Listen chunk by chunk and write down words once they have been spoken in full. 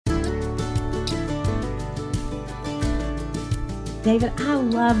David, I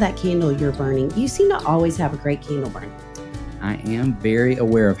love that candle you're burning. You seem to always have a great candle burn. I am very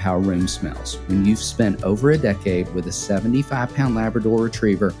aware of how a room smells. When you've spent over a decade with a 75-pound Labrador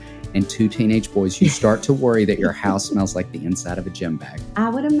Retriever and 2 teenage boys, you start to worry that your house smells like the inside of a gym bag. I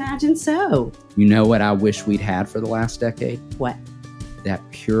would imagine so. You know what I wish we'd had for the last decade? What? That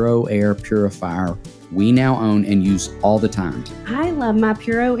Puro Air purifier we now own and use all the time. I love my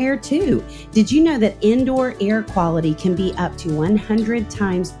Puro Air too. Did you know that indoor air quality can be up to 100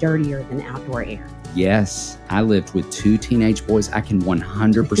 times dirtier than outdoor air? Yes, I lived with 2 teenage boys. I can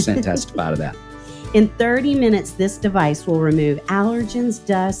 100% testify to that. In 30 minutes, this device will remove allergens,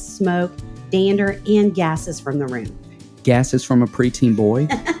 dust, smoke, dander, and gases from the room. Gases from a preteen boy?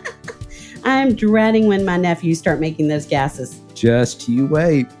 I'm dreading when my nephews start making those gases. Just you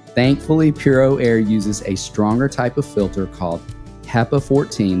wait. Thankfully, Puro Air uses a stronger type of filter called HEPA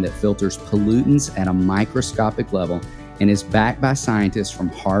 14 that filters pollutants at a microscopic level and is backed by scientists from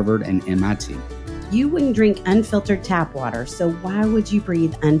Harvard and MIT. You wouldn't drink unfiltered tap water, so why would you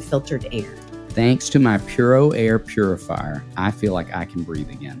breathe unfiltered air? Thanks to my Puro Air purifier, I feel like I can breathe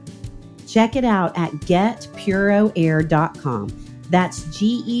again. Check it out at getpuroair.com. That's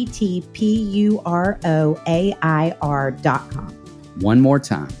GETPUROAIR.com. One more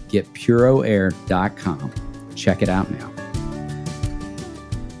time, getpuroair.com. Check it out now.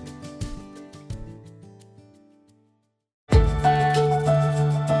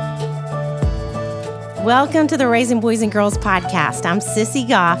 Welcome to the Raising Boys and Girls podcast. I'm Sissy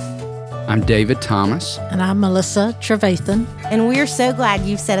Goff. I'm David Thomas. And I'm Melissa Trevathan. And we're so glad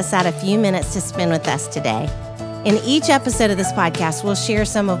you've set aside a few minutes to spend with us today. In each episode of this podcast, we'll share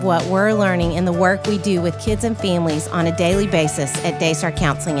some of what we're learning in the work we do with kids and families on a daily basis at Daystar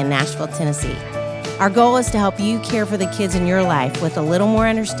Counseling in Nashville, Tennessee. Our goal is to help you care for the kids in your life with a little more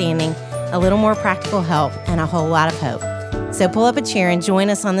understanding, a little more practical help, and a whole lot of hope. So pull up a chair and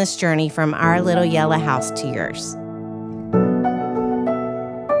join us on this journey from our little yellow house to yours.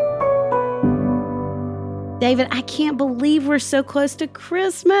 David, I can't believe we're so close to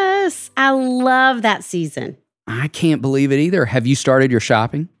Christmas. I love that season. I can't believe it either. Have you started your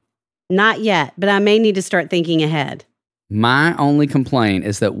shopping? Not yet, but I may need to start thinking ahead. My only complaint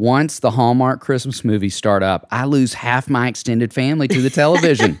is that once the Hallmark Christmas movies start up, I lose half my extended family to the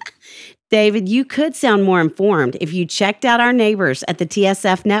television. David, you could sound more informed if you checked out our neighbors at the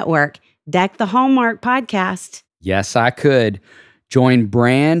TSF network, Deck the Hallmark podcast. Yes, I could. Join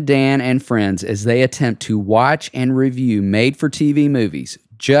Bran, Dan, and friends as they attempt to watch and review made-for-TV movies.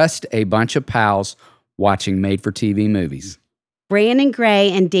 Just a bunch of pals watching made-for-TV movies. Brandon Gray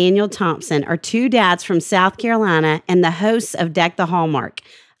and Daniel Thompson are 2 dads from South Carolina and the hosts of Deck the Hallmark,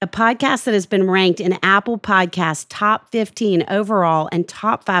 a podcast that has been ranked in Apple Podcasts top 15 overall and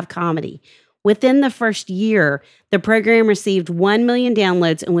top 5 comedy. Within the first year, the program received 1 million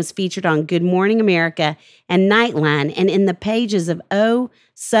downloads and was featured on Good Morning America and Nightline and in the pages of O,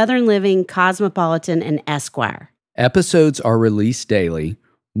 Southern Living, Cosmopolitan, and Esquire. Episodes are released daily.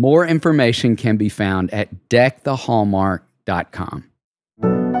 More information can be found at deckthehallmark.com.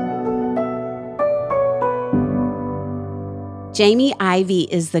 Jamie Ivey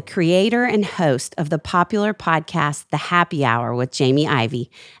is the creator and host of the popular podcast, The Happy Hour with Jamie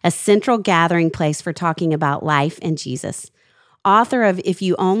Ivey, a central gathering place for talking about life and Jesus. Author of If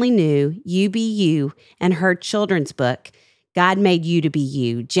You Only Knew, You Be You, and her children's book, God Made You to Be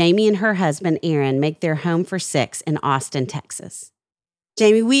You, Jamie and her husband, Aaron, make their home for 6 in Austin, Texas.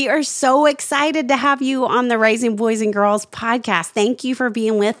 Jamie, we are so excited to have you on the Raising Boys and Girls podcast. Thank you for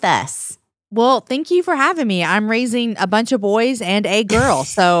being with us. Well, thank you for having me. I'm raising a bunch of boys and a girl,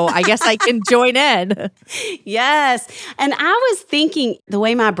 so I guess I can join in. Yes. And I was thinking, the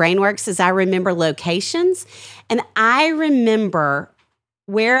way my brain works is I remember locations, and I remember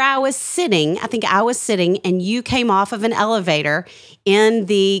where I was sitting. I think I was sitting and you came off of an elevator in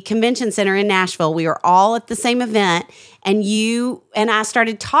the convention center in Nashville. We were all at the same event, and you and I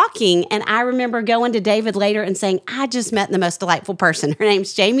started talking, and I remember going to David later and saying, I just met the most delightful person. Her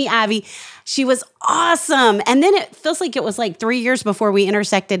name's Jamie Ivey. She was awesome. And then it feels like it was like 3 years before we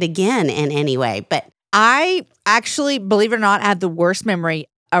intersected again in any way. But I actually, believe it or not, had the worst memory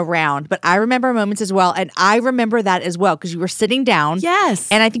around, but I remember moments as well. And I remember that as well because you were sitting down. Yes.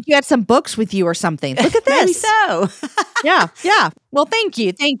 And I think you had some books with you or something. Look at this. Maybe so. Yeah. Well, thank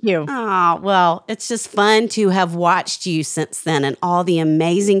you. Oh, well, it's just fun to have watched you since then and all the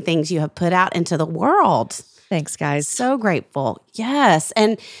amazing things you have put out into the world. Thanks, guys. So grateful. Yes.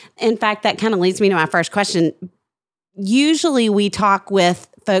 And in fact, that kind of leads me to my first question. Usually we talk with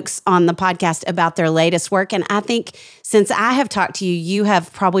folks on the podcast about their latest work. And I think since I have talked to you, you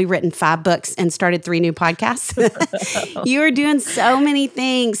have probably written 5 books and started 3 new podcasts. You are doing so many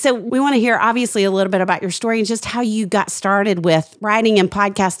things. So we want to hear, obviously, a little bit about your story and just how you got started with writing and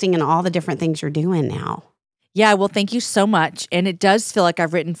podcasting and all the different things you're doing now. Yeah, well, thank you so much. And it does feel like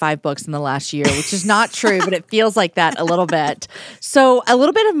I've written 5 books in the last year, which is not true, but it feels like that a little bit. So a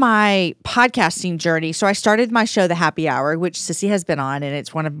little bit of my podcasting journey. So I started my show, The Happy Hour, which Sissy has been on, and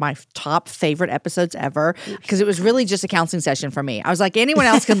it's one of my top favorite episodes ever because it was really just a counseling session for me. I was like, anyone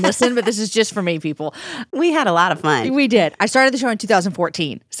else can listen, but this is just for me, people. We had a lot of fun. We did. I started the show in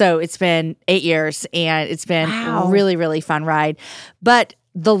 2014. So it's been 8 years, and it's been a really, really fun ride. But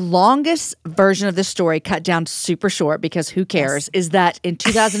the longest version of this story, cut down super short because who cares, is that in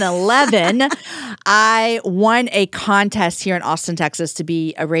 2011, I won a contest here in Austin, Texas to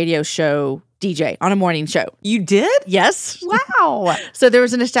be a radio show DJ on a morning show. You did? Yes. Wow. So there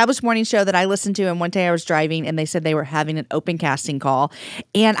was an established morning show that I listened to, and one day I was driving and they said they were having an open casting call,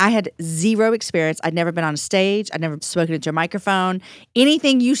 and I had zero experience. I'd never been on a stage. I'd never spoken into a microphone.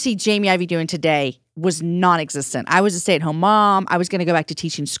 Anything you see Jamie Ivey doing today was non-existent. I was a stay-at-home mom. I was going to go back to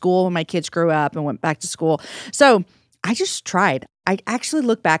teaching school when my kids grew up and went back to school. So I just tried. I actually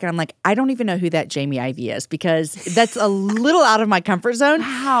look back and I'm like, I don't even know who that Jamie Ivey is because that's a little out of my comfort zone.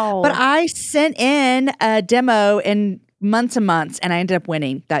 Wow. But I sent in a demo in months and months, and I ended up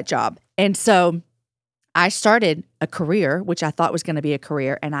winning that job. And so I started a career, which I thought was going to be a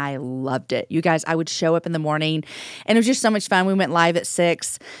career, and I loved it. You guys, I would show up in the morning, and it was just so much fun. We went live at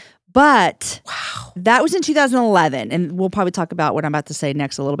 6. But that was in 2011, and we'll probably talk about what I'm about to say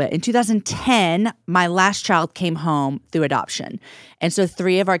next a little bit. In 2010, my last child came home through adoption. And so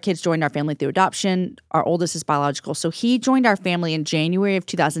 3 of our kids joined our family through adoption. Our oldest is biological. So he joined our family in January of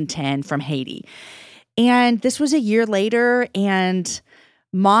 2010 from Haiti. And this was a year later, and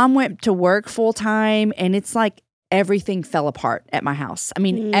Mom went to work full time, and it's like everything fell apart at my house. I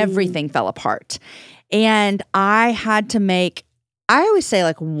mean, everything fell apart. And I had to make, I always say,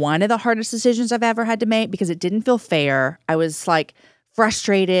 like, one of the hardest decisions I've ever had to make because it didn't feel fair. I was like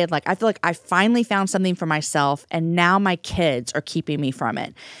frustrated. Like, I feel like I finally found something for myself, and now my kids are keeping me from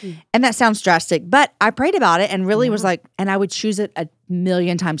it. And that sounds drastic, but I prayed about it and really was like, and I would choose it a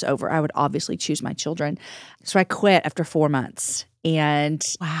million times over. I would obviously choose my children. So I quit after 4 months. And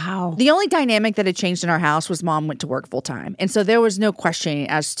the only dynamic that had changed in our house was Mom went to work full time. And so there was no questioning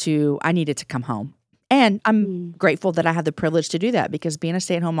as to I needed to come home. And I'm grateful that I had the privilege to do that because being a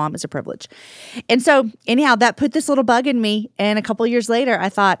stay-at-home mom is a privilege. And so anyhow, that put this little bug in me. And a couple of years later, I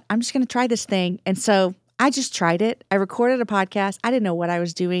thought, I'm just going to try this thing. And so I just tried it. I recorded a podcast. I didn't know what I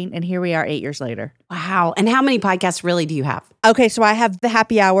was doing. And here we are 8 years later. Wow. And how many podcasts really do you have? Okay, so I have The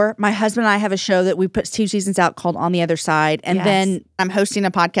Happy Hour. My husband and I have a show that we put 2 seasons out called On the Other Side. And then I'm hosting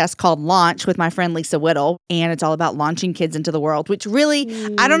a podcast called Launch with my friend Lisa Whittle. And it's all about launching kids into the world, which really,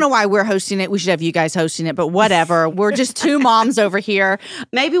 I don't know why we're hosting it. We should have you guys hosting it, but whatever. We're just 2 moms over here.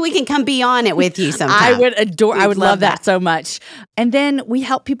 Maybe we can come be on it with you sometime. I would love that so much. And then we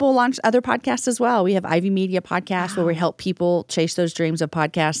help people launch other podcasts as well. We have Ivey Media Podcast where we help people chase those dreams of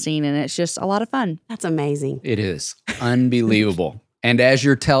podcasting. And it's just a lot of fun. That's amazing. It is unbelievable. And as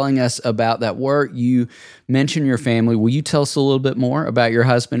you're telling us about that work, you mentioned your family. Will you tell us a little bit more about your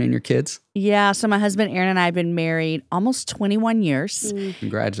husband and your kids? Yeah. So my husband, Aaron, and I have been married almost 21 years.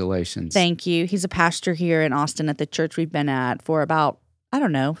 Congratulations. Thank you. He's a pastor here in Austin at the church we've been at for about,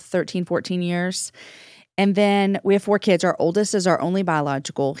 13, 14 years. And then we have 4 kids. Our oldest is our only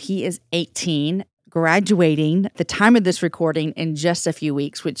biological. He is 18. Graduating the time of this recording in just a few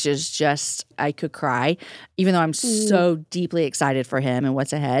weeks, which is just, I could cry, even though I'm so deeply excited for him and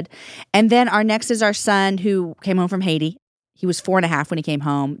what's ahead. And then our next is our son who came home from Haiti. He was 4.5 when he came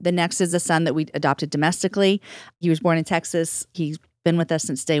home. The next is the son that we adopted domestically. He was born in Texas. He's been with us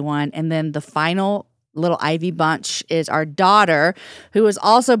since day one. And then the final little Ivey bunch is our daughter, who was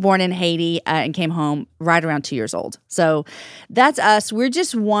also born in Haiti and came home right around 2 years old. So that's us. We're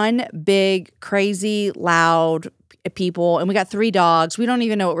just one big, crazy, loud people. And we got 3 dogs. We don't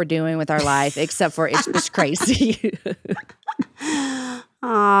even know what we're doing with our life, except for it's just crazy.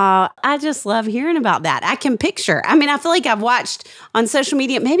 Oh, I just love hearing about that. I can picture. I mean, I feel like I've watched on social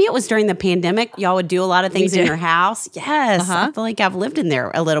media. Maybe it was during the pandemic. Y'all would do a lot of things in your house. Yes. I feel like I've lived in there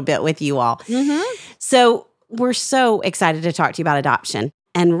a little bit with you all. So we're so excited to talk to you about adoption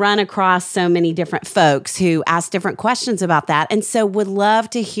and run across so many different folks who ask different questions about that. And so would love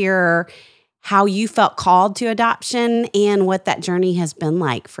to hear how you felt called to adoption and what that journey has been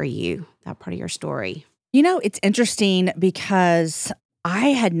like for you, that part of your story. You know, it's interesting because I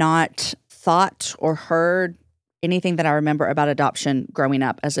had not thought or heard anything that I remember about adoption growing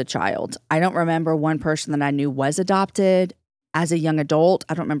up as a child. I don't remember one person that I knew was adopted. As a young adult,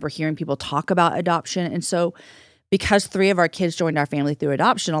 I don't remember hearing people talk about adoption. And so because 3 of our kids joined our family through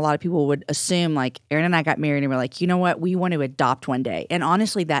adoption, a lot of people would assume like Aaron and I got married and we're like, you know what, we want to adopt one day. And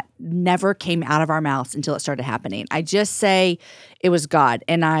honestly, that never came out of our mouths until it started happening. I just say it was God,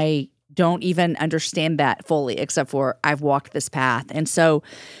 and I don't even understand that fully, except for I've walked this path. And so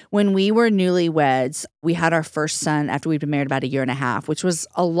when we were newlyweds, we had our first son after we'd been married about 1.5 years, which was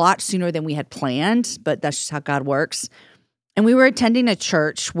a lot sooner than we had planned, but that's just how God works. And we were attending a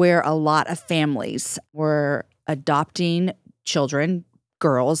church where a lot of families were adopting children,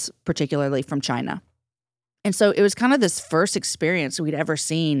 girls, particularly from China. And so it was kind of this first experience we'd ever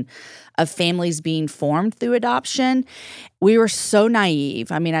seen of families being formed through adoption. We were so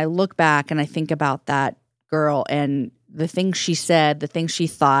naive. I mean, I look back and I think about that girl, and the things she said, the things she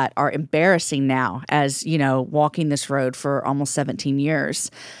thought are embarrassing now as, you know, walking this road for almost 17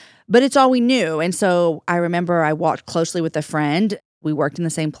 years. But it's all we knew. And so I remember I walked closely with a friend. We worked in the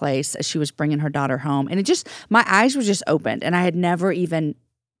same place as she was bringing her daughter home. And my eyes were just opened, and I had never even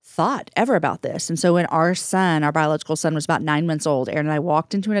thought ever about this. And so when our biological son was about 9 months old, Aaron and I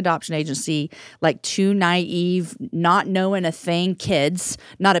walked into an adoption agency like 2 naive, not knowing a thing kids,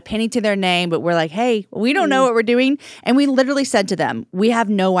 not a penny to their name, but we're like, hey, we don't know what we're doing. And we literally said to them, we have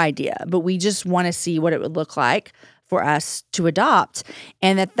no idea, but we just want to see what it would look like for us to adopt.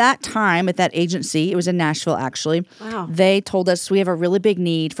 And at that time, at that agency, it was in Nashville actually, wow, they told us we have a really big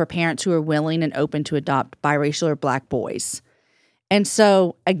need for parents who are willing and open to adopt biracial or Black boys. And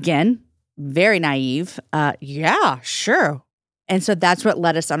so, again, very naive. Yeah, sure. And so that's what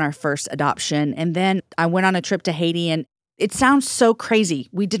led us on our first adoption. And then I went on a trip to Haiti, and it sounds so crazy.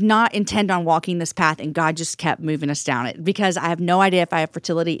 We did not intend on walking this path, and God just kept moving us down it, because I have no idea if I have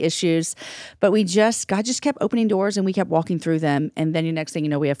fertility issues, but God just kept opening doors, and we kept walking through them. And then the next thing you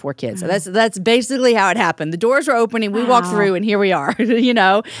know, we have 4 kids. So that's basically how it happened. The doors were opening, we walked through, and here we are, you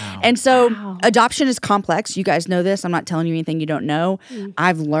know? Wow. And so adoption is complex. You guys know this. I'm not telling you anything you don't know.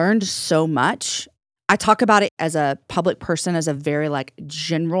 I've learned so much. I talk about it as a public person, as a very like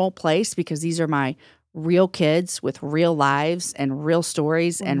general place, because these are my real kids with real lives and real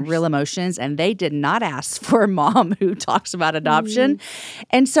stories and real emotions. And they did not ask for a mom who talks about adoption.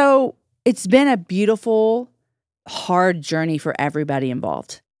 And so it's been a beautiful, hard journey for everybody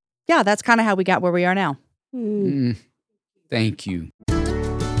involved. Yeah, that's kind of how we got where we are now. Thank you.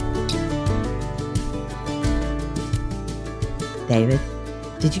 David,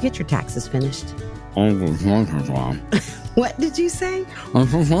 did you get your taxes finished? What did you say?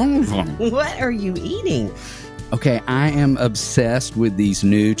 What are you eating? Okay, I am obsessed with these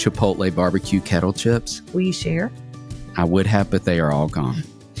new Chipotle barbecue kettle chips. Will you share? I would have, but they are all gone.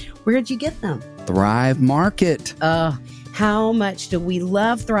 Where'd you get them? Thrive Market. How much do we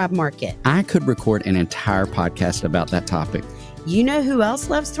love Thrive Market? I could record an entire podcast about that topic. You know who else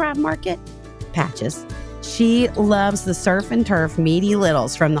loves Thrive Market? Patches. She loves the surf and turf meaty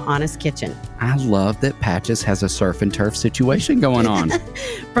littles from the Honest Kitchen. I love that Patches has a surf and turf situation going on.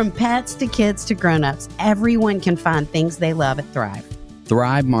 From pets to kids to grown-ups, everyone can find things they love at Thrive.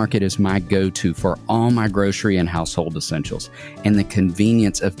 Thrive Market is my go-to for all my grocery and household essentials, and the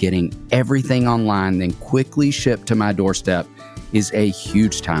convenience of getting everything online then quickly shipped to my doorstep is a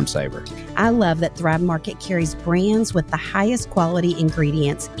huge time saver. I love that Thrive Market carries brands with the highest quality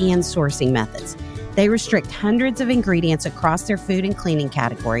ingredients and sourcing methods. They restrict hundreds of ingredients across their food and cleaning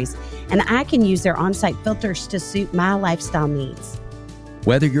categories, and I can use their on-site filters to suit my lifestyle needs.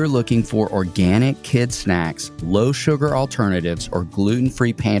 Whether you're looking for organic kid snacks, low-sugar alternatives, or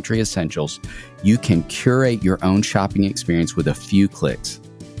gluten-free pantry essentials, you can curate your own shopping experience with a few clicks.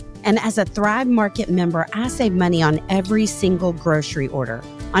 And as a Thrive Market member, I save money on every single grocery order.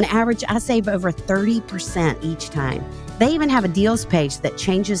 On average, I save over 30% each time. They even have a deals page that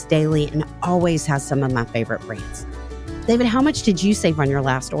changes daily and always has some of my favorite brands. David, how much did you save on your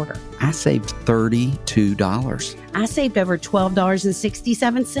last order? I saved $32. I saved over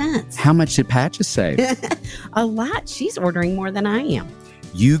 $12.67. How much did Patches save? A lot. She's ordering more than I am.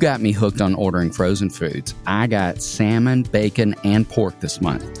 You got me hooked on ordering frozen foods. I got salmon, bacon, and pork this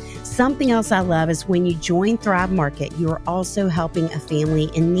month. Something else I love is when you join Thrive Market, you are also helping a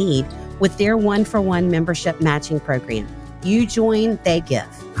family in need with their 1-for-1 membership matching program. You join, they give.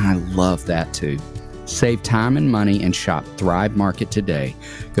 I love that too. Save time and money and shop Thrive Market today.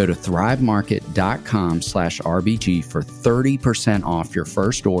 Go to thrivemarket.com/RBG for 30% off your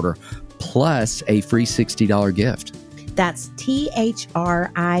first order plus a free $60 gift. That's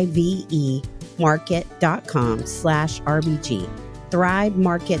THRIVE market.com/RBG.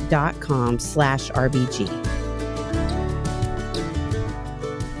 thrivemarket.com/RBG.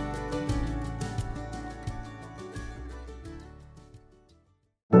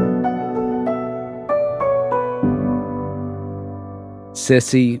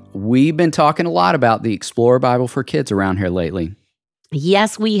 Sissy, we've been talking a lot about the Explorer Bible for Kids around here lately.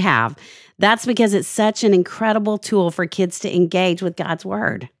 Yes, we have. That's because it's such an incredible tool for kids to engage with God's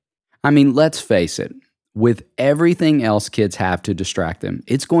Word. I mean, let's face it, with everything else kids have to distract them,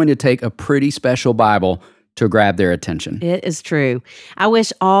 it's going to take a pretty special Bible to grab their attention. It is true. I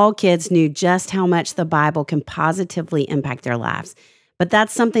wish all kids knew just how much the Bible can positively impact their lives. But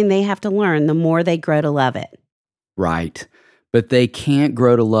that's something they have to learn the more they grow to love it. Right. But they can't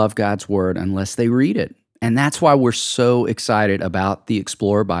grow to love God's Word unless they read it. And that's why we're so excited about the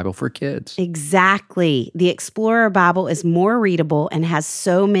Explorer Bible for Kids. Exactly. The Explorer Bible is more readable and has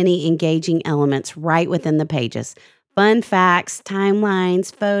so many engaging elements right within the pages. Fun facts,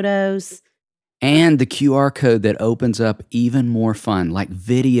 timelines, photos. And the QR code that opens up even more fun, like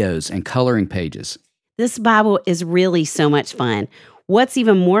videos and coloring pages. This Bible is really so much fun. What's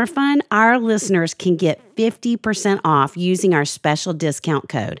even more fun, our listeners can get 50% off using our special discount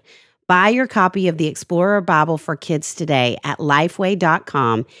code. Buy your copy of the Explorer Bible for Kids today at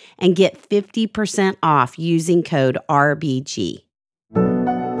lifeway.com and get 50% off using code RBG.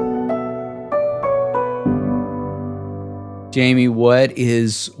 Jamie, what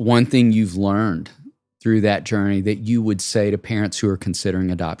is one thing you've learned through that journey that you would say to parents who are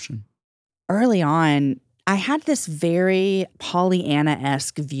considering adoption? Early on, I had this very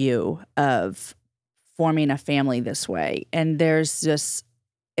Pollyanna-esque view of forming a family this way. And there's this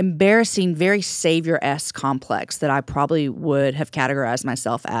embarrassing, very savior-esque complex that I probably would have categorized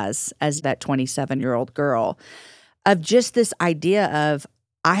myself as that 27-year-old girl, of just this idea of,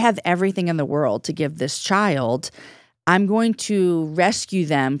 I have everything in the world to give this child. I'm going to rescue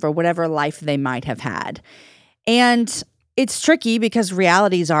them for whatever life they might have had. And it's tricky because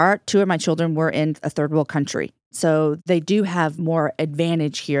realities are 2 of my children were in a third world country. So they do have more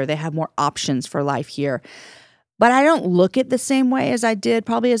advantage here. They have more options for life here. But I don't look at the same way as I did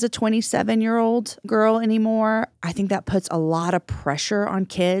probably as a 27-year-old girl anymore. I think that puts a lot of pressure on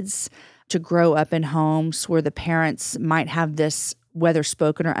kids to grow up in homes where the parents might have this, whether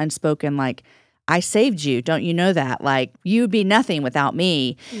spoken or unspoken, like, I saved you. Don't you know that? Like, you'd be nothing without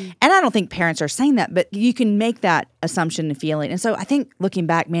me. And I don't think parents are saying that, but you can make that assumption and feeling. And so I think looking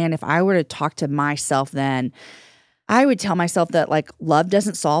back, man, if I were to talk to myself then, I would tell myself that, like, love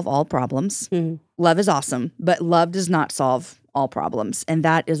doesn't solve all problems. Love is awesome, but love does not solve all problems. And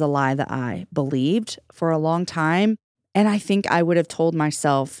that is a lie that I believed for a long time. And I think I would have told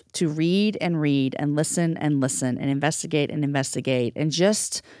myself to read and listen and investigate and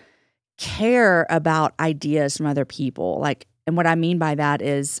just care about ideas from other people. Like, and what I mean by that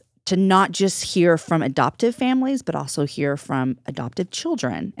is to not just hear from adoptive families, but also hear from adoptive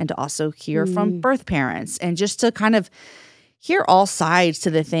children and to also hear from birth parents and just to kind of hear all sides to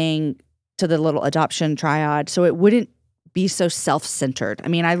the thing, to the little adoption triad, so it wouldn't be so self-centered. I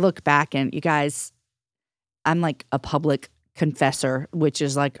mean, I look back and you guys, I'm like a public confessor, which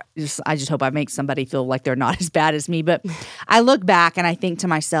is like, I just hope I make somebody feel like they're not as bad as me. But I look back and I think to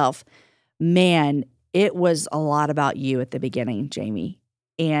myself, man, it was a lot about you at the beginning, Jamie.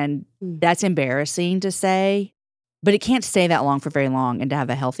 And that's embarrassing to say, but it can't stay that long for very long and to have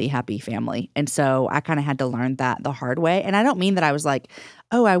a healthy, happy family. And so I kind of had to learn that the hard way. And I don't mean that I was like,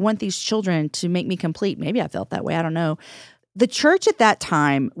 oh, I want these children to make me complete. Maybe I felt that way. I don't know. The church at that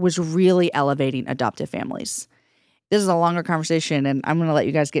time was really elevating adoptive families. This is a longer conversation, and I'm going to let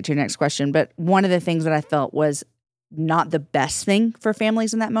you guys get to your next question. But one of the things that I felt was not the best thing for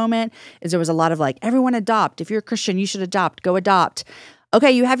families in that moment is there was a lot of like, everyone adopt. If you're a Christian, you should adopt. Go adopt.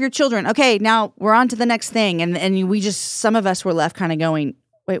 Okay, you have your children. Okay, now we're on to the next thing. And we just, some of us were left kind of going,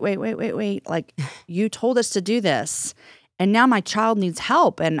 wait. Like, you told us to do this. And now my child needs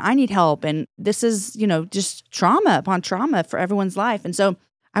help and I need help. And this is, just trauma upon trauma for everyone's life. And so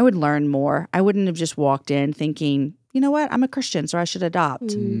I would learn more. I wouldn't have just walked in thinking, you know what, I'm a Christian, so I should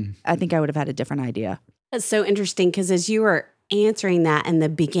adopt. I think I would have had a different idea. That's so interesting because as you were answering that in the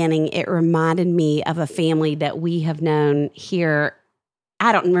beginning, it reminded me of a family that we have known here.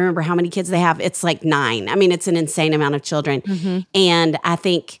 I don't remember how many kids they have. It's like 9. I mean, it's an insane amount of children. And I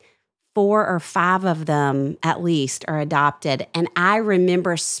think 4 or 5 of them at least are adopted. And I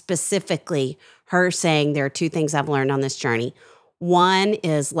remember specifically her saying there are 2 things I've learned on this journey. One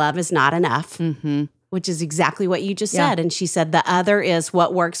is love is not enough, which is exactly what you just said. And she said the other is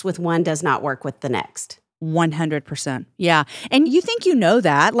what works with one does not work with the next. 100%. Yeah. And you think you know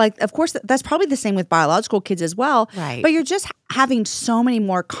that. Like, of course, that's probably the same with biological kids as well. Right. But you're just having so many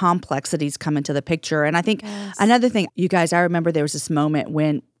more complexities come into the picture. And I think another thing, you guys, I remember there was this moment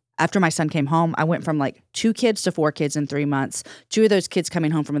when after my son came home, I went from like 2 kids to 4 kids in 3 months. 2 of those kids coming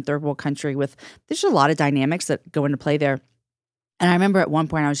home from a third world country with, there's a lot of dynamics that go into play there. And I remember at one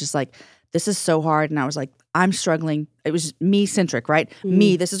point I was just like, this is so hard. And I was like, I'm struggling. It was me-centric, right?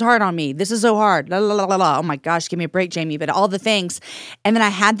 Me, this is hard on me. This is so hard. La, la, la, la, la. Oh my gosh, give me a break, Jamie. But all the things. And then I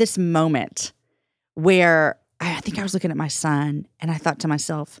had this moment where I think I was looking at my son and I thought to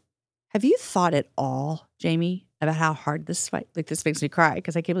myself, have you thought at all, Jamie, about how hard this fight, like this makes me cry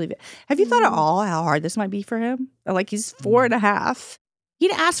because I can't believe it. Have you thought at all how hard this might be for him? Like he's 4.5. He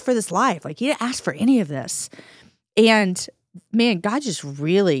didn't ask for this life. Like he didn't ask for any of this. And man, God just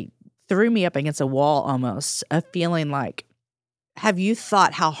really threw me up against a wall almost of feeling like, have you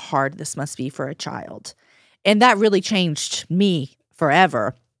thought how hard this must be for a child? And that really changed me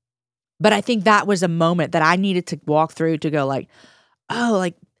forever. But I think that was a moment that I needed to walk through to go like, oh,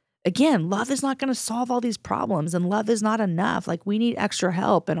 like, again, love is not going to solve all these problems and love is not enough. Like we need extra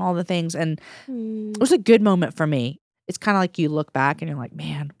help and all the things. And it was a good moment for me. It's kind of like you look back and you're like,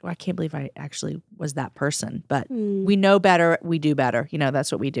 man, I can't believe I actually was that person. But we know better. We do better.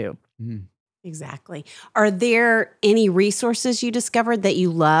 That's what we do. Exactly. Are there any resources you discovered that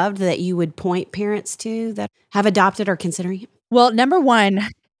you loved that you would point parents to that have adopted or considering it? Well, number one,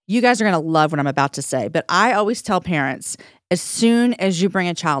 you guys are going to love what I'm about to say, but I always tell parents, as soon as you bring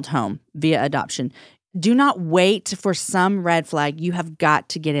a child home via adoption, do not wait for some red flag. You have got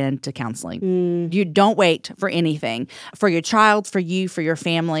to get into counseling. You don't wait for anything for your child, for you, for your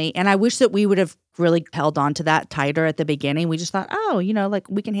family. And I wish that we would have really held on to that tighter at the beginning. We just thought, oh, like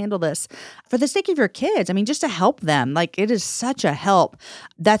we can handle this for the sake of your kids. I mean, just to help them. Like it is such a help.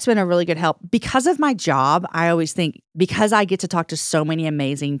 That's been a really good help. Because of my job, I always think because I get to talk to so many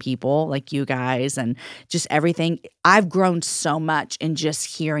amazing people like you guys and just everything, I've grown so much in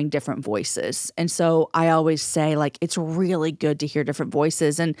just hearing different voices. And so I always say like, it's really good to hear different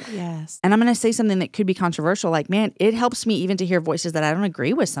voices. And yes. And I'm going to say something that could be controversial. Like, man, it helps me even to hear voices that I don't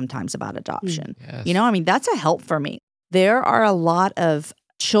agree with sometimes about adoption. Yes. I mean, that's a help for me. There are a lot of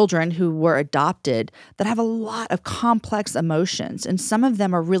children who were adopted that have a lot of complex emotions. And some of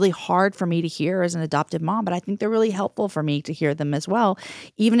them are really hard for me to hear as an adopted mom, but I think they're really helpful for me to hear them as well,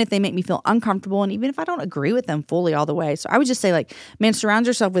 even if they make me feel uncomfortable and even if I don't agree with them fully all the way. So I would just say like, man, surround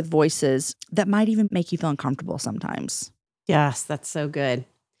yourself with voices that might even make you feel uncomfortable sometimes. Yes, that's so good.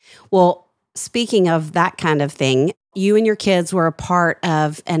 Well, speaking of that kind of thing, you and your kids were a part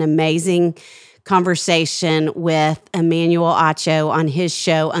of an amazing conversation with Emmanuel Acho on his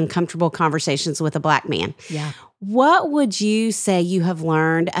show, Uncomfortable Conversations with a Black Man. Yeah. What would you say you have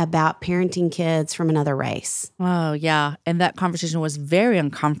learned about parenting kids from another race? Oh, yeah. And that conversation was very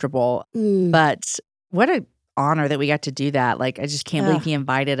uncomfortable, but what an honor that we got to do that. Like, I just can't believe he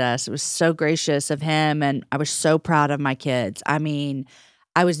invited us. It was so gracious of him, and I was so proud of my kids. I mean,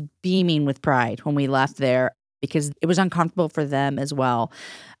 I was beaming with pride when we left there because it was uncomfortable for them as well.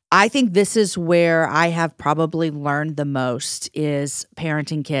 I think this is where I have probably learned the most is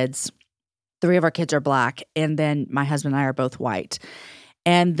parenting kids. 3 of our kids are Black, and then my husband and I are both white.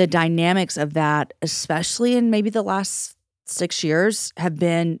 And the dynamics of that, especially in maybe the last 6 years, have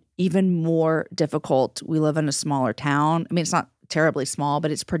been even more difficult. We live in a smaller town. I mean, it's not terribly small,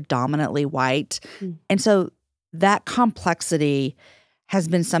 but it's predominantly white. And so that complexity has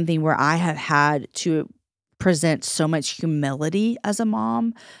been something where I have had to present so much humility as a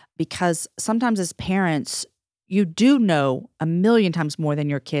mom, because sometimes as parents, you do know a million times more than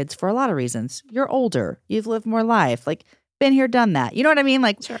your kids for a lot of reasons. You're older. You've lived more life. Like, been here, done that. You know what I mean?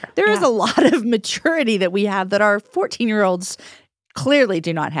 Like, there is a lot of maturity that we have that our 14-year-olds clearly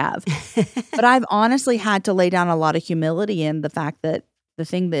do not have. But I've honestly had to lay down a lot of humility in the fact that the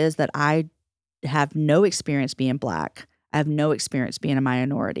thing is that I have no experience being Black. I have no experience being a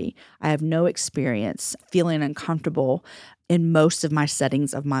minority. I have no experience feeling uncomfortable in most of my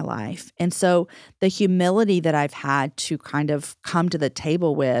settings of my life. And so the humility that I've had to kind of come to the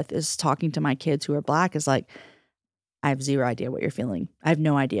table with is talking to my kids who are Black is like, I have zero idea what you're feeling. I have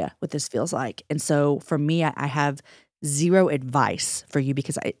no idea what this feels like. And so for me, I have zero advice for you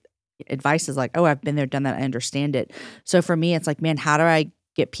because advice is like, oh, I've been there, done that. I understand it. So for me, it's like, man, how do I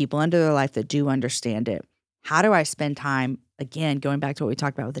get people into their life that do understand it? How do I spend time, again, going back to what we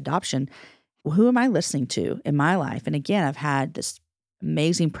talked about with adoption, who am I listening to in my life? And again, I've had this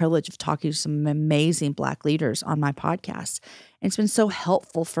amazing privilege of talking to some amazing Black leaders on my podcast. And it's been so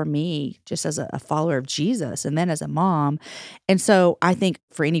helpful for me just as a follower of Jesus and then as a mom. And so I think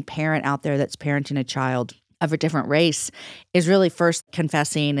for any parent out there that's parenting a child of a different race is really first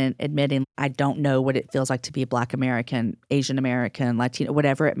confessing and admitting, I don't know what it feels like to be a Black American, Asian American, Latino,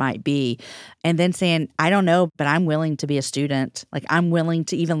 whatever it might be. And then saying, I don't know, but I'm willing to be a student. Like, I'm willing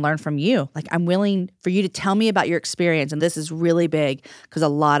to even learn from you. Like, I'm willing for you to tell me about your experience. And this is really big because a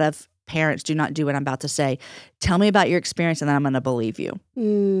lot of parents, do not do what I'm about to say. Tell me about your experience and then I'm going to believe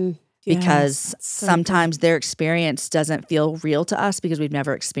you. Because sometimes their experience doesn't feel real to us because we've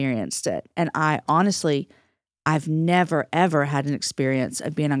never experienced it. And I've never, ever had an experience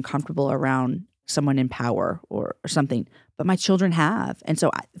of being uncomfortable around someone in power or something, but my children have. And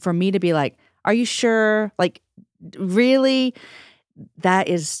so for me to be like, are you sure? Like, really? That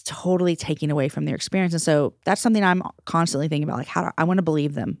is totally taking away from their experience. And so that's something I'm constantly thinking about, like I want to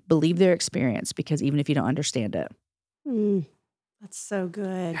believe them, believe their experience, because even if you don't understand it. That's so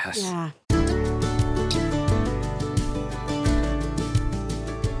good. Yes. Yeah.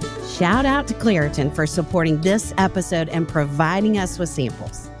 Shout out to Claritin for supporting this episode and providing us with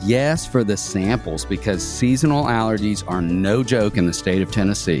samples. Yes, for the samples, because seasonal allergies are no joke in the state of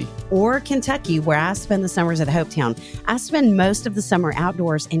Tennessee. Or Kentucky, where I spend the summers at Hopetown. I spend most of the summer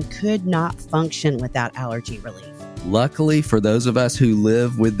outdoors and could not function without allergy relief. Luckily, for those of us who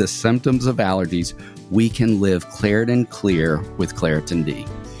live with the symptoms of allergies, we can live Claritin Clear with Claritin D.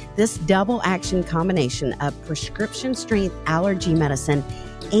 This double action combination of prescription strength allergy medicine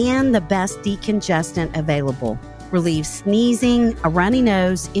and the best decongestant available relieves sneezing, a runny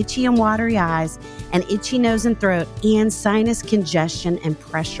nose, itchy and watery eyes, an itchy nose and throat, and sinus congestion and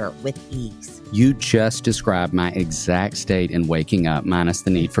pressure with ease. You just described my exact state in waking up, minus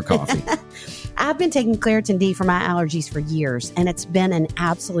the need for coffee. I've been taking Claritin D for my allergies for years, and it's been an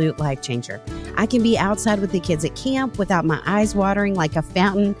absolute life changer. I can be outside with the kids at camp without my eyes watering like a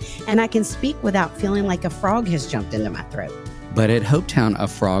fountain, and I can speak without feeling like a frog has jumped into my throat. But at Hopetown, a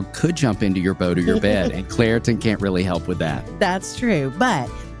frog could jump into your boat or your bed, and Claritin can't really help with that. That's true,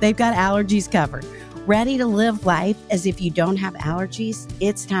 but they've got allergies covered. Ready to live life as if you don't have allergies?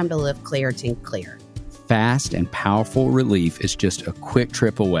 It's time to live Claritin Clear. Fast and powerful relief is just a quick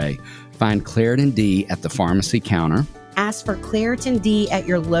trip away. Find Claritin D at the pharmacy counter. Ask for Claritin D at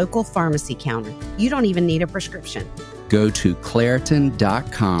your local pharmacy counter. You don't even need a prescription. Go to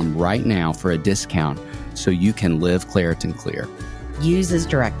Claritin.com right now for a discount so you can live Claritin Clear. Use as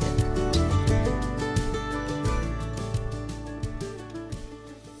directed.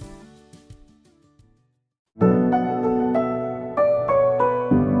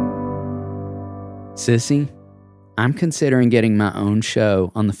 Sissy, I'm considering getting my own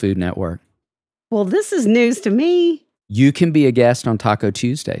show on the Food Network. Well, this is news to me. You can be a guest on Taco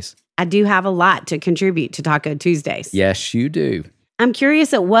Tuesdays. I do have a lot to contribute to Taco Tuesdays. Yes, you do. I'm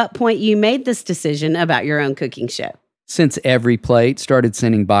curious at what point you made this decision about your own cooking show. Since Every Plate started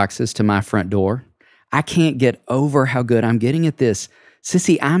sending boxes to my front door, I can't get over how good I'm getting at this.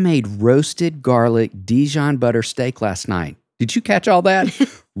 Sissy, I made roasted garlic Dijon butter steak last night. Did you catch all that?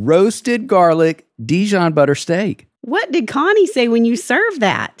 Roasted garlic Dijon butter steak. What did Connie say when you served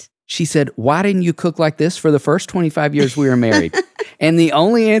that? She said, why didn't you cook like this for the first 25 years we were married? And the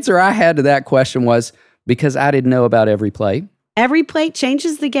only answer I had to that question was, because I didn't know about Every Plate. Every Plate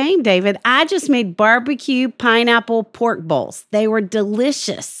changes the game, David. I just made barbecue pineapple pork bowls. They were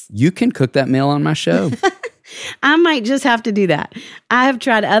delicious. You can cook that meal on my show. I might just have to do that. I have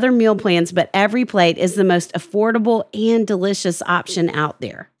tried other meal plans, but Every Plate is the most affordable and delicious option out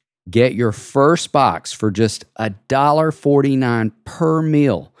there. Get your first box for just $1.49 per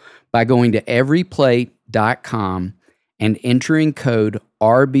meal by going to everyplate.com and entering code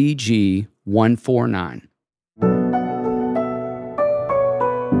RBG149.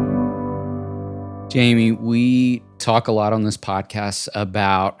 Jamie, we talk a lot on this podcast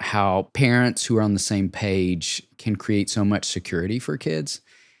about how parents who are on the same page can create so much security for kids.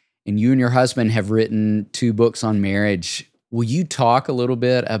 And you and your husband have written 2 books on marriage. Will you talk a little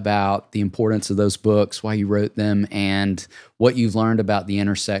bit about the importance of those books, why you wrote them, and what you've learned about the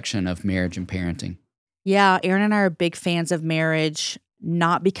intersection of marriage and parenting? Yeah, Aaron and I are big fans of marriage,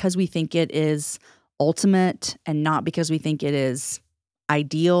 not because we think it is ultimate and not because we think it is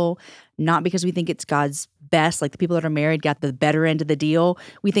ideal, not because we think it's God's best, like the people that are married got the better end of the deal.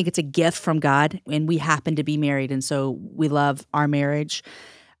 We think it's a gift from God, and we happen to be married, and so we love our marriage,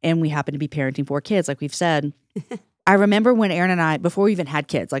 and we happen to be parenting 4 kids, like we've said. I remember when Aaron and I, before we even had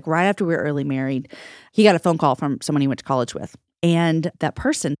kids, like right after we were early married, he got a phone call from someone he went to college with, and that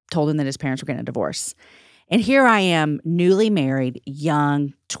person told him that his parents were getting a divorce. And here I am, newly married,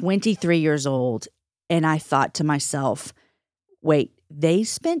 young, 23 years old, and I thought to myself, wait, they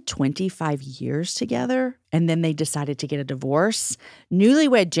spent 25 years together and then they decided to get a divorce.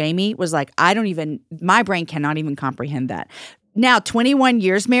 Newlywed Jamie was like, my brain cannot even comprehend that. Now, 21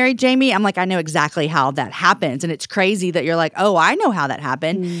 years married, Jamie, I'm like, I know exactly how that happens. And it's crazy that you're like, oh, I know how that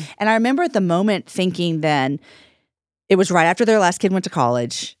happened. And I remember at the moment thinking then, it was right after their last kid went to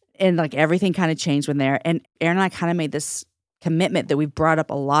college and like everything kind of changed when there. And Aaron and I kind of made this commitment that we've brought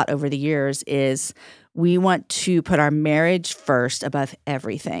up a lot over the years is we want to put our marriage first above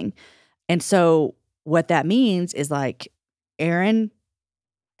everything. And so what that means is like Aaron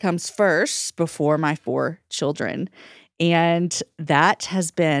comes first before my 4 children. And that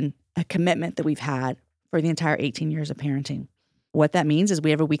has been a commitment that we've had for the entire 18 years of parenting. What that means is we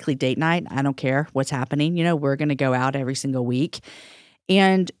have a weekly date night. I don't care what's happening. We're going to go out every single week.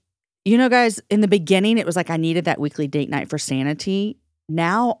 And, guys, in the beginning, it was like I needed that weekly date night for sanity.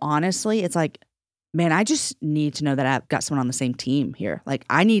 Now, honestly, it's like, man, I just need to know that I've got someone on the same team here. Like,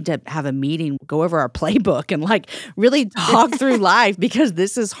 I need to have a meeting, go over our playbook and like really talk through life because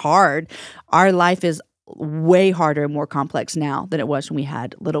this is hard. Our life is way harder and more complex now than it was when we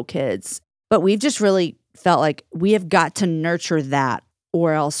had little kids. But we've just really felt like we have got to nurture that,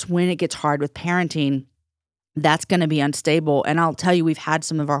 or else when it gets hard with parenting, that's going to be unstable. And I'll tell you, we've had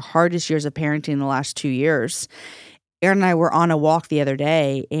some of our hardest years of parenting in the last 2 years. Aaron and I were on a walk the other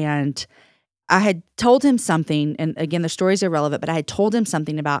day, and I had told him something, and again, the story's irrelevant, but I had told him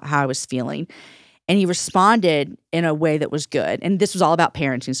something about how I was feeling. And he responded in a way that was good. And this was all about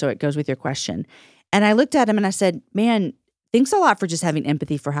parenting, so it goes with your question. And I looked at him and I said, man, thanks a lot for just having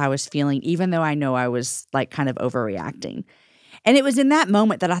empathy for how I was feeling, even though I know I was like kind of overreacting. And it was in that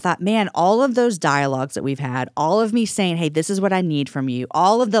moment that I thought, man, all of those dialogues that we've had, all of me saying, hey, this is what I need from you,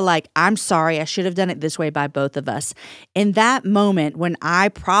 all of the like, I'm sorry, I should have done it this way by both of us. In that moment when I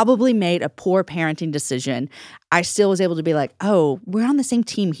probably made a poor parenting decision, I still was able to be like, oh, we're on the same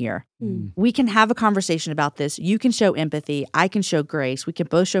team here. Mm. We can have a conversation about this. You can show empathy. I can show grace. We can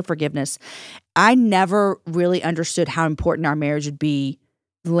both show forgiveness. I never really understood how important our marriage would be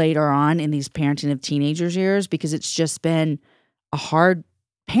later on in these parenting of teenagers years, because it's just been a hard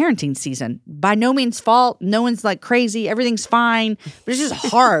parenting season. By no means fault. No one's like crazy. Everything's fine. But it's just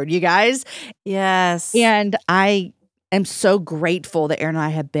hard, you guys. Yes. And I am so grateful that Aaron and I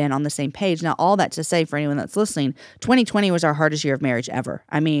have been on the same page. Now, all that to say for anyone that's listening, 2020 was our hardest year of marriage ever.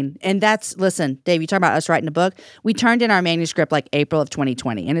 I mean, and that's, listen, Dave, you talk about us writing a book. We turned in our manuscript like April of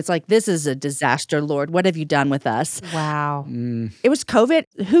 2020. And it's like, this is a disaster, Lord. What have you done with us? Wow. It was COVID.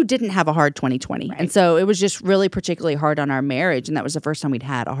 Who didn't have a hard 2020? Right. And so it was just really particularly hard on our marriage. And that was the first time we'd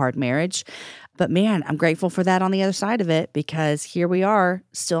had a hard marriage. But man, I'm grateful for that on the other side of it, because here we are,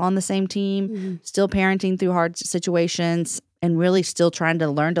 still on the same team, still parenting through hard situations, and really still trying to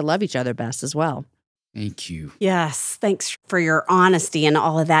learn to love each other best as well. Thank you. Yes. Thanks for your honesty and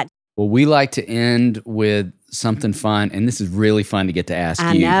all of that. Well, we like to end with something fun, and this is really fun to get to ask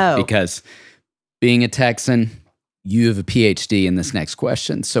I you. know. Because being a Texan, you have a PhD in this next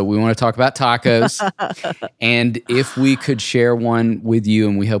question. So we want to talk about tacos. And if we could share one with you,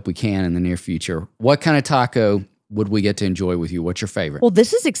 and we hope we can in the near future, what kind of taco would we get to enjoy with you? What's your favorite? Well,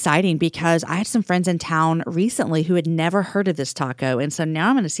 this is exciting because I had some friends in town recently who had never heard of this taco. And so now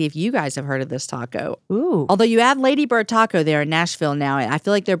I'm going to see if you guys have heard of this taco. Ooh. Although you have Lady Bird Taco there in Nashville now, and I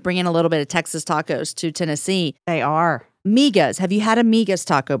feel like they're bringing a little bit of Texas tacos to Tennessee. They are. Migas. Have you had a Migas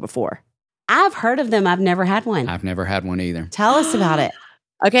taco before? I've heard of them. I've never had one. I've never had one either. Tell us about it.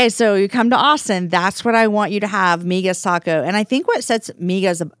 Okay, so you come to Austin, that's what I want you to have, Migas taco. And I think what sets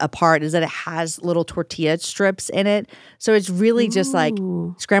Migas apart is that it has little tortilla strips in it. So it's really just like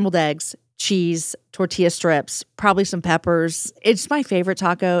scrambled eggs, cheese, tortilla strips, probably some peppers. It's my favorite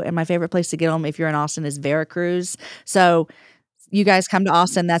taco, and my favorite place to get them if you're in Austin is Veracruz. So you guys come to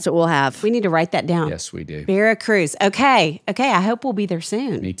Austin, that's what we'll have. We need to write that down. Yes, we do. Veracruz. Okay. I hope we'll be there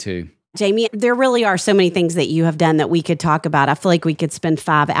soon. Me too. Jamie, there really are so many things that you have done that we could talk about. I feel like we could spend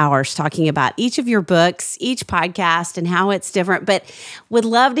 5 hours talking about each of your books, each podcast, and how it's different, but would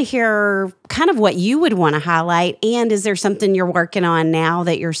love to hear kind of what you would want to highlight. And is there something you're working on now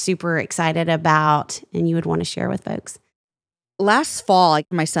that you're super excited about and you would want to share with folks? Last fall, like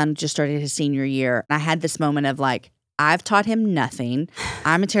my son just started his senior year, and I had this moment of like, I've taught him nothing.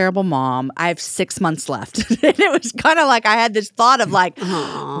 I'm a terrible mom. I have 6 months left. And it was kind of like I had this thought of like,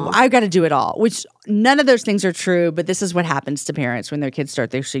 I've got to do it all, which none of those things are true. But this is what happens to parents when their kids start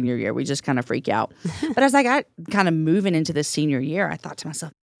their senior year. We just kind of freak out. But as I got kind of moving into this senior year, I thought to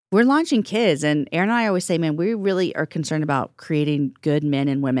myself, we're launching kids. And Aaron and I always say, man, we really are concerned about creating good men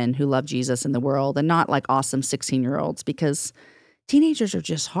and women who love Jesus in the world, and not like awesome 16-year-olds, because teenagers are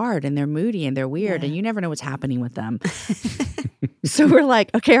just hard and they're moody and they're weird and you never know what's happening with them. So we're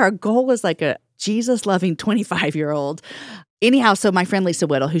like, okay, our goal is like a Jesus-loving 25-year-old. Anyhow, so my friend Lisa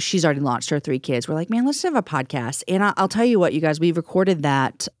Whittle, who she's already launched her 3 kids, we're like, man, let's have a podcast. And I'll tell you what, you guys, we recorded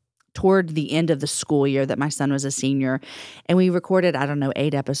that toward the end of the school year that my son was a senior. And we recorded,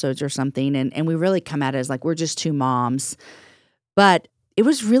 8 episodes or something. And we really come at it as like, we're just 2 moms. But it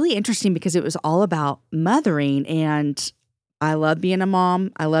was really interesting because it was all about mothering, and I love being a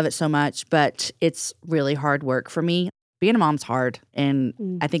mom. I love it so much, but it's really hard work for me. Being a mom's hard.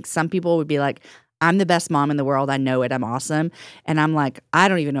 And I think some people would be like, I'm the best mom in the world. I know it. I'm awesome. And I'm like, I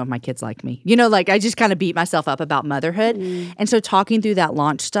don't even know if my kids like me. Like I just kind of beat myself up about motherhood. And so talking through that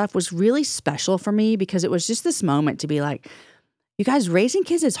launch stuff was really special for me because it was just this moment to be like, you guys, raising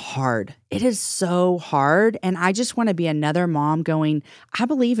kids is hard. It is so hard. And I just want to be another mom going, I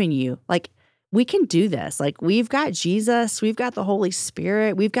believe in you. Like, we can do this. Like, we've got Jesus, we've got the Holy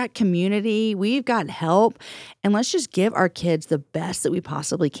Spirit, we've got community, we've got help. And let's just give our kids the best that we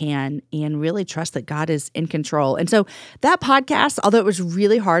possibly can and really trust that God is in control. And so that podcast, although it was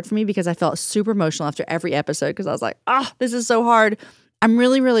really hard for me because I felt super emotional after every episode because I was like, this is so hard. I'm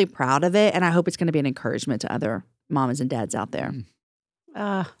really, really proud of it. And I hope it's going to be an encouragement to other mamas and dads out there.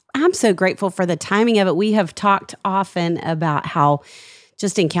 I'm so grateful for the timing of it. We have talked often about how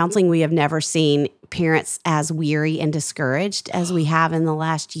just in counseling, we have never seen parents as weary and discouraged as we have in the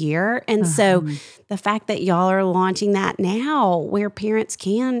last year. And so the fact that y'all are launching that now where parents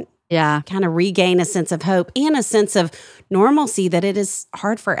can kind of regain a sense of hope and a sense of normalcy, that it is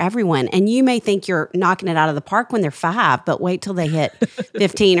hard for everyone. And you may think you're knocking it out of the park when they're 5, but wait till they hit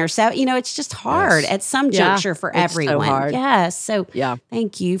 15 or 7. It's just hard at some juncture for everyone. So hard. Yes. So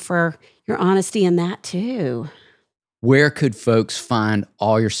thank you for your honesty in that too. Where could folks find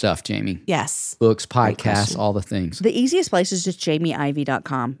all your stuff, Jamie? Yes. Books, podcasts, all the things. The easiest place is just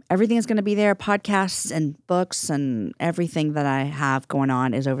jamieivey.com. Everything is going to be there. Podcasts and books and everything that I have going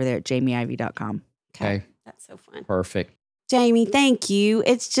on is over there at jamieivey.com. Okay. That's so fun. Perfect. Jamie, thank you.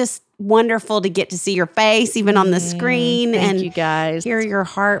 It's just wonderful to get to see your face, even on the screen. Thank you guys. Hear your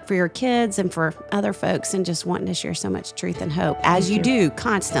heart for your kids and for other folks and just wanting to share so much truth and hope as you do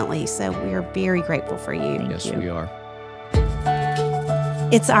constantly. So we are very grateful for you. Yes, we are.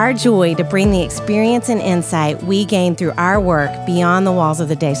 It's our joy to bring the experience and insight we gain through our work beyond the walls of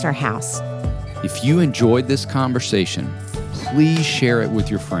the Daystar House. If you enjoyed this conversation, please share it with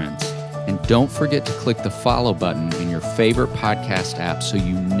your friends. And don't forget to click the follow button in your favorite podcast app so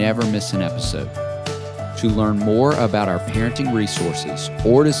you never miss an episode. To learn more about our parenting resources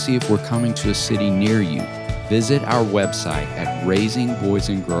or to see if we're coming to a city near you, visit our website at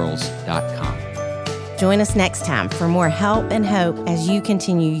raisingboysandgirls.com. Join us next time for more help and hope as you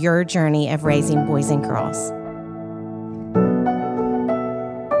continue your journey of raising boys and girls.